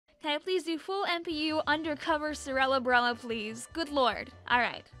Can I please do full MPU undercover Cerellabrella, please? Good lord.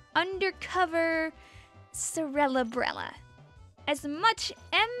 Alright. Undercover Cerellabrella. As much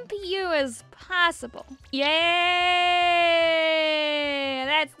MPU as possible. Yay!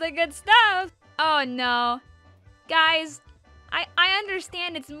 That's the good stuff! Oh no. Guys, I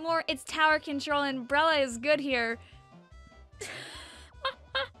understand it's tower control and Brella is good here.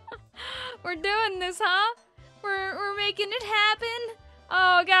 We're doing this, huh? We're making it happen?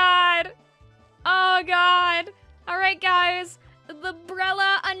 Oh god. Oh god. Alright guys. The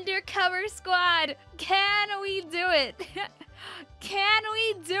Brella Undercover Squad. Can we do it? Can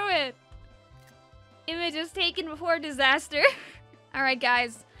we do it? Images taken before disaster. Alright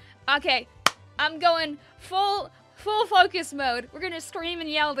guys. Okay. I'm going full focus mode. We're gonna scream and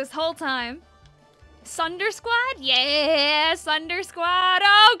yell this whole time. Sunder Squad? Yeah, Sunder Squad.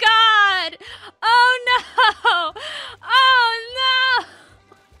 Oh god! Oh no! Oh no!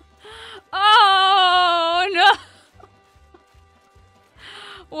 Oh no!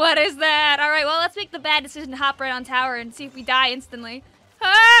 What is that? Alright, well, let's make the bad decision to hop right on tower and see if we die instantly.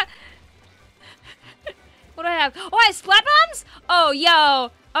 Ah! What do I have? Oh, I have splat bombs? Oh,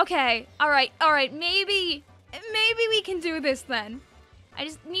 yo. Okay. Alright, maybe we can do this then. I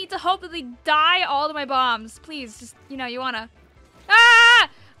just need to hope that they die all of my bombs. Please, just, you know, you wanna... Ah!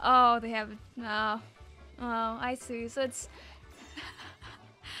 Oh, they have... Oh. Oh, I see. So it's...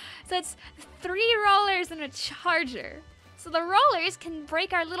 So it's 3 rollers and a charger. So the rollers can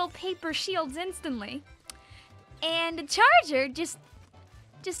break our little paper shields instantly. And the charger just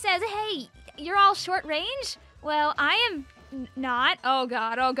says, hey, you're all short range? Well, I am not. Oh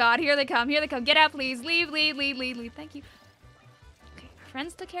god, here they come, Get out, please. Leave. Thank you. Okay, our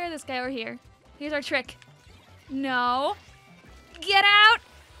friends took care of this guy over here. Here's our trick. No. Get out.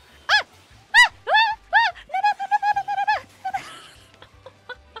 Ah! Ah! Ah! Ah! No.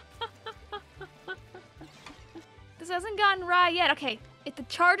 This hasn't gone right yet. Okay, if the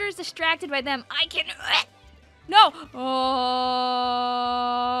charger's distracted by them, I can... No!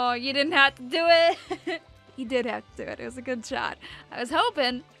 Oh, you didn't have to do it. You did have to do it. It was a good shot. I was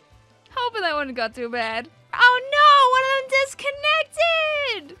hoping that wouldn't go too bad. Oh no, one of them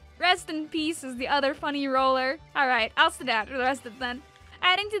disconnected! Rest in peace is the other funny roller. Alright, I'll sit out for the rest of it then.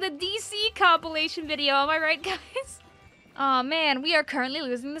 Adding to the DC compilation video, am I right, guys? Aw man, we are currently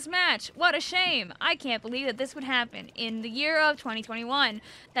losing this match. What a shame. I can't believe that this would happen in the year of 2021.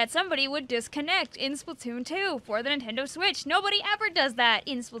 That somebody would disconnect in Splatoon 2 for the Nintendo Switch. Nobody ever does that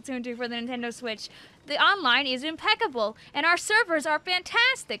in Splatoon 2 for the Nintendo Switch. The online is impeccable, and our servers are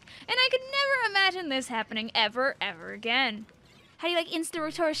fantastic, and I could never imagine this happening ever again. How do you like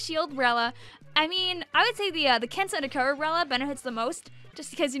Insta-Rotor Shield Brella? I mean, I would say the Kent's Undercover Brella benefits the most,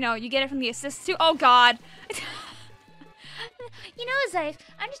 just because, you know, you get it from the assist too. Oh god! You know, Zyph,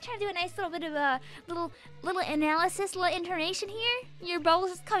 I'm just trying to do a nice little bit of a little analysis, little information here. Your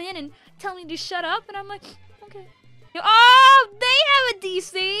bubbles just come in and tell me to shut up, and I'm like, okay. Oh, they have a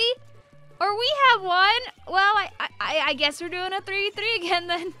DC! Or we have one. Well, I guess we're doing a 3v3 again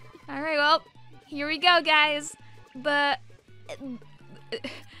then. Alright, well, here we go, guys. The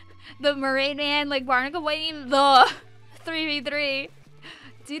Mermaid Man, like Barnacle Wayne, the 3v3.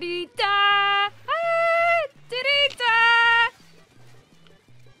 Dee-dee-da! Ah! Dee-dee-da!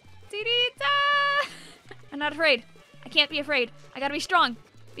 Dee-dee-da! I'm not afraid. I can't be afraid. I gotta be strong.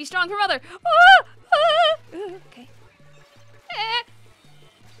 Be strong for mother. Ah! Ah! Okay. Eh.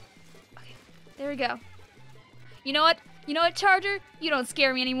 Okay. There we go. You know what? You know what, Charger? You don't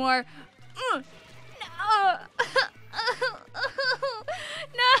scare me anymore. No!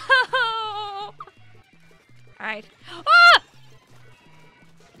 No! Alright. Ah!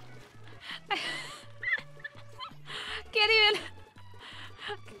 Can't even.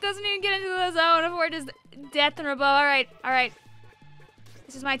 Doesn't even get into the zone of where it is death and rebel. Alright.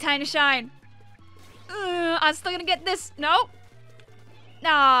 This is my time to shine. I'm still gonna get this. Nope.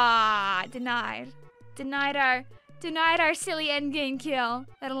 Ah, denied. Denied our silly endgame kill.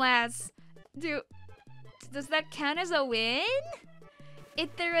 At last. Does that count as a win?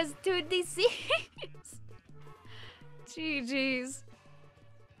 If there was 2 DCs. GG's.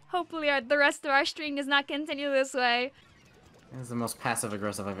 Hopefully the rest of our stream does not continue this way. This is the most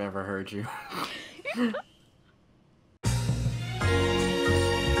passive-aggressive I've ever heard you.